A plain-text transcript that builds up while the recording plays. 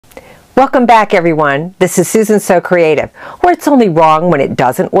Welcome back, everyone. This is Susan So Creative, where it's only wrong when it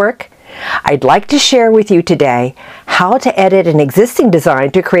doesn't work. I'd like to share with you today how to edit an existing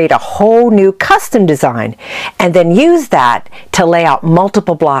design to create a whole new custom design and then use that to lay out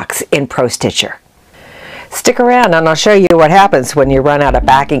multiple blocks in Pro Stitcher. Stick around and I'll show you what happens when you run out of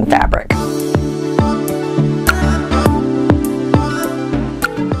backing fabric.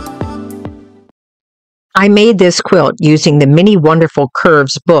 I made this quilt using the Mini Wonderful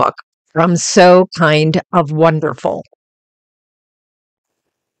Curves book from So Kind of Wonderful.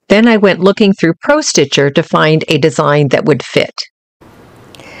 Then I went looking through Pro Stitcher to find a design that would fit.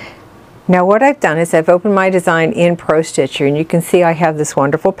 Now what I've done is I've opened my design in Pro Stitcher, and you can see I have this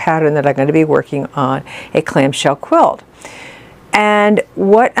wonderful pattern that I'm going to be working on, a clamshell quilt. And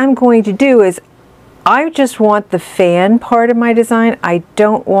what I'm going to do is I just want the fan part of my design. I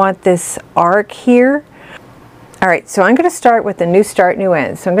don't want this arc here. Alright, so I'm going to start with the New Start, New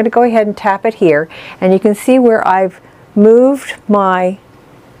End. So I'm going to go ahead and tap it here, and you can see where I've moved my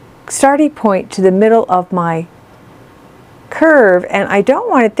starting point to the middle of my curve, and I don't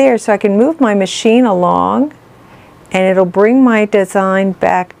want it there, so I can move my machine along and it'll bring my design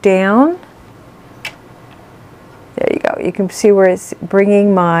back down. There you go. You can see where it's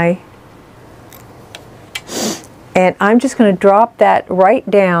bringing my, and I'm just going to drop that right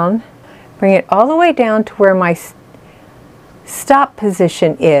down, bring it all the way down to where my stop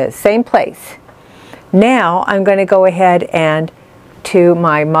position is, same place. Now I'm going to go ahead and to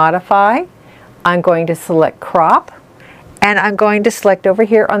my modify, I'm going to select crop, and I'm going to select over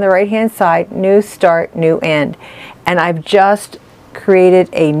here on the right hand side, New Start, New End. And I've just created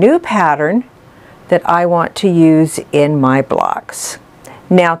a new pattern that I want to use in my blocks.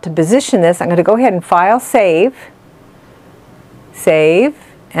 Now to position this, I'm going to go ahead and File, Save,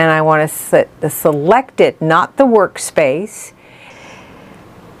 and I want to select it, not the workspace.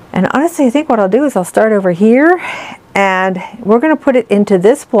 And honestly, I think what I'll do is I'll start over here, and we're going to put it into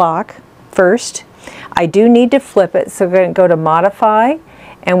this block first. I do need to flip it, so we're going to go to Modify,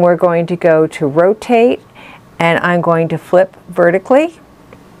 and we're going to go to Rotate, and I'm going to flip vertically.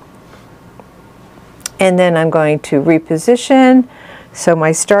 And then I'm going to reposition. So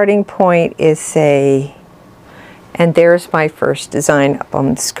my starting point is, say, and there's my first design up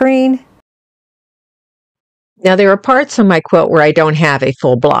on the screen. Now there are parts on my quilt where I don't have a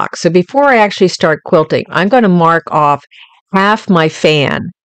full block. So before I actually start quilting, I'm going to mark off half my fan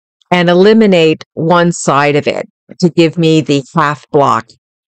and eliminate one side of it to give me the half block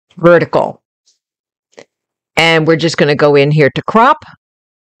vertical. And we're just going to go in here to crop,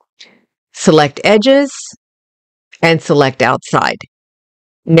 select edges, and select outside.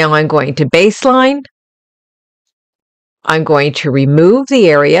 Now I'm going to baseline. I'm going to remove the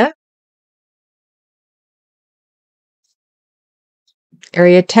area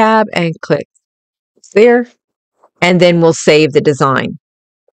tab and click there, and then we'll save the design.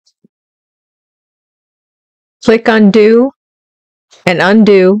 Click undo and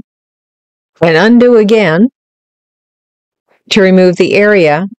undo and undo again to remove the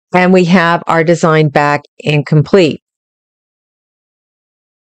area, and we have our design back incomplete.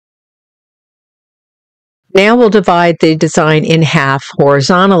 Now we'll divide the design in half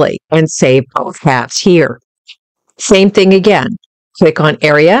horizontally and save both halves here. Same thing again. Click on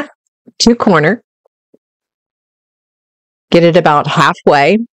area to corner, get it about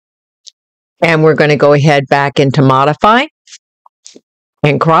halfway, and we're going to go ahead back into modify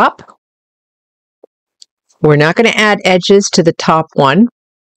and crop. We're not going to add edges to the top one,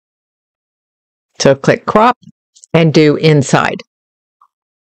 so click crop and do inside.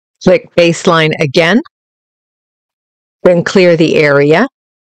 Click baseline again, then clear the area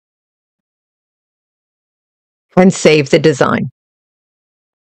and save the design.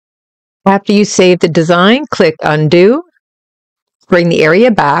 After you save the design, click undo, bring the area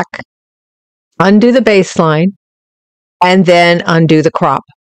back, undo the baseline, and then undo the crop.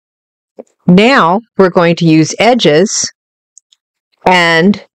 Now we're going to use edges,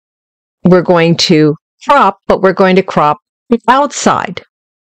 and we're going to crop, but we're going to crop the outside.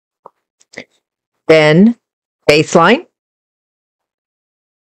 Then baseline,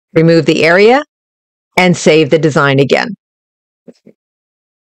 remove the area, and save the design again.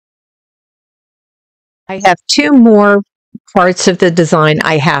 I have two more parts of the design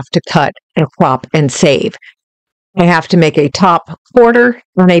I have to cut and crop and save. I have to make a top quarter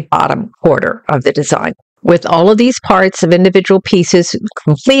and a bottom quarter of the design. With all of these parts of individual pieces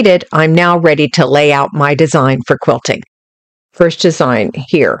completed, I'm now ready to lay out my design for quilting. First design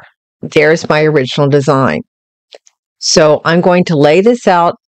here. There's my original design. So I'm going to lay this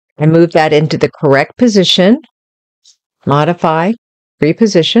out and move that into the correct position. Modify,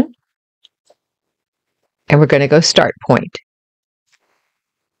 reposition. and we're going to go start point.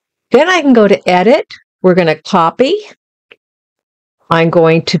 Then I can go to edit. We're going to copy. I'm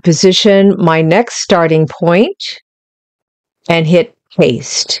going to position my next starting point and hit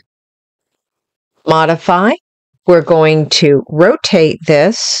paste. Modify. We're going to rotate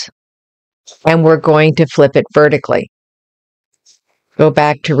this and we're going to flip it vertically. Go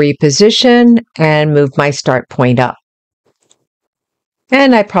back to reposition and move my start point up.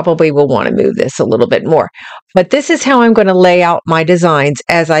 And I probably will want to move this a little bit more. But this is how I'm going to lay out my designs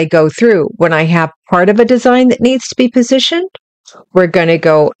as I go through. When I have part of a design that needs to be positioned, we're going to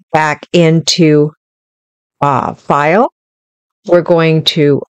go back into File. We're going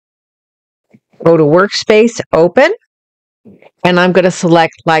to go to Workspace, Open, and I'm going to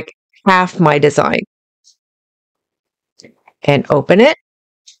select like half my design and open it.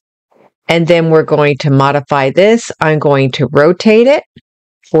 And then we're going to modify this. I'm going to rotate it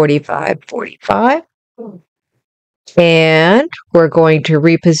 45, 45. And we're going to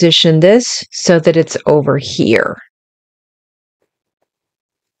reposition this so that it's over here.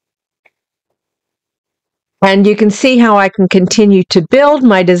 And you can see how I can continue to build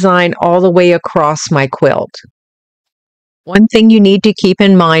my design all the way across my quilt. One thing you need to keep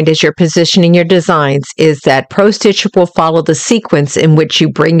in mind as you're positioning your designs is that Pro Stitch will follow the sequence in which you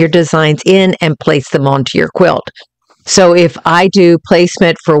bring your designs in and place them onto your quilt. So if I do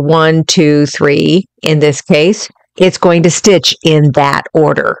placement for 1, 2, 3, in this case, it's going to stitch in that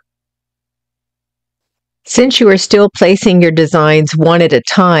order. Since you are still placing your designs one at a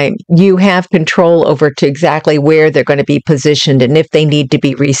time, you have control over to exactly where they're going to be positioned and if they need to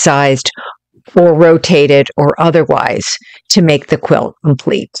be resized or rotated or otherwise to make the quilt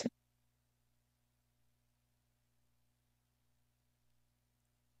complete.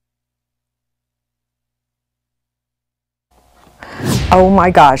 Oh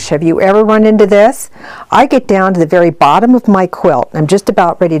my gosh, have you ever run into this? I get down to the very bottom of my quilt. I'm just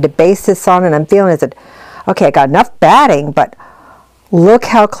about ready to base this on and I'm feeling as if, okay, I got enough batting, but look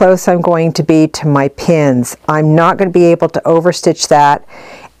how close I'm going to be to my pins. I'm not going to be able to overstitch that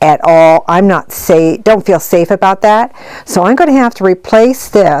at all. I'm not safe, don't feel safe about that. So I'm going to have to replace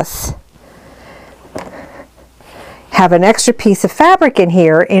this, have an extra piece of fabric in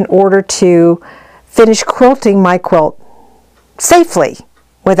here in order to finish quilting my quilt safely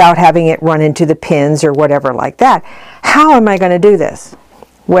without having it run into the pins or whatever like that. How am I going to do this?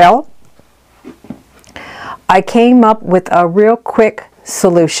 Well, I came up with a real quick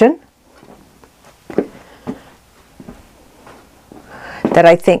solution that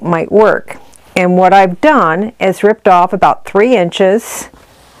I think might work. And what I've done is ripped off about 3 inches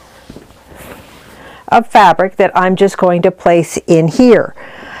of fabric that I'm just going to place in here.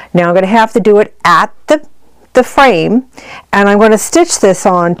 Now I'm going to have to do it at the frame, and I'm going to stitch this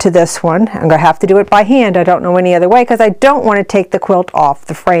on to this one. I'm going to have to do it by hand. I don't know any other way because I don't want to take the quilt off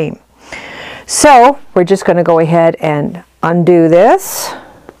the frame. So we're just going to go ahead and undo this,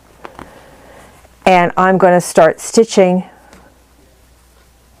 and I'm going to start stitching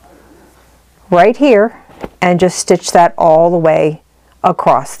right here and just stitch that all the way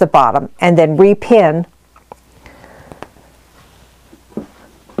across the bottom and then repin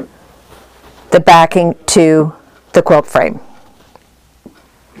the backing to the quilt frame.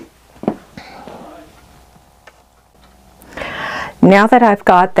 Now that I've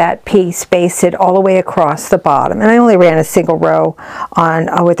got that piece basted all the way across the bottom, and I only ran a single row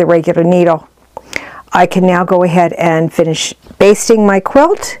on with a regular needle, I can now go ahead and finish basting my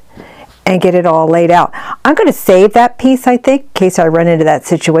quilt and get it all laid out. I'm going to save that piece, I think, in case I run into that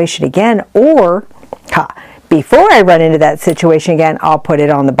situation again, or before I run into that situation again, I'll put it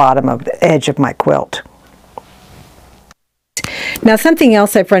on the bottom of the edge of my quilt. Now, something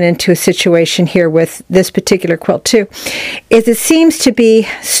else I've run into a situation here with this particular quilt too is it seems to be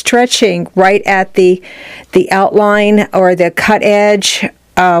stretching right at the outline or the cut edge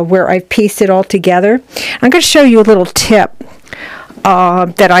where I've pieced it all together. I'm going to show you a little tip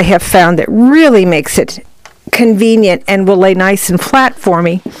that I have found that really makes it convenient and will lay nice and flat for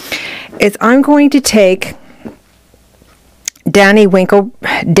me. Is I'm going to take Downey Wrinkle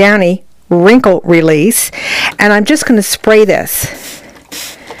Release, and I'm just going to spray this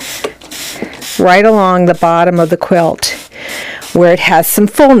right along the bottom of the quilt where it has some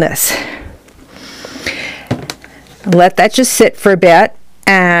fullness. Let that just sit for a bit,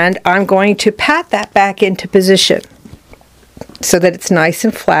 and I'm going to pat that back into position so that it's nice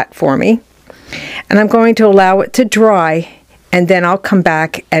and flat for me, and I'm going to allow it to dry, and then I'll come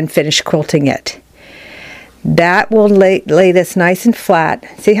back and finish quilting it. That will lay this nice and flat.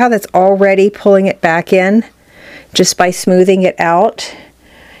 See how that's already pulling it back in just by smoothing it out?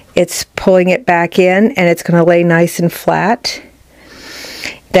 it's pulling it back in and it's going to lay nice and flat.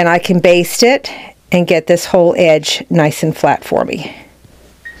 Then I can baste it and get this whole edge nice and flat for me.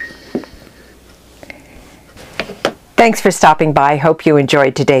 Thanks for stopping by. Hope you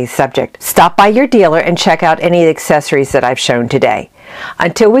enjoyed today's subject. Stop by your dealer and check out any of the accessories that I've shown today.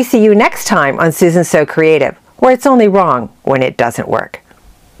 Until we see you next time on Susan So Creative, where it's only wrong when it doesn't work.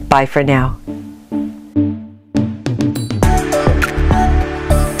 Bye for now.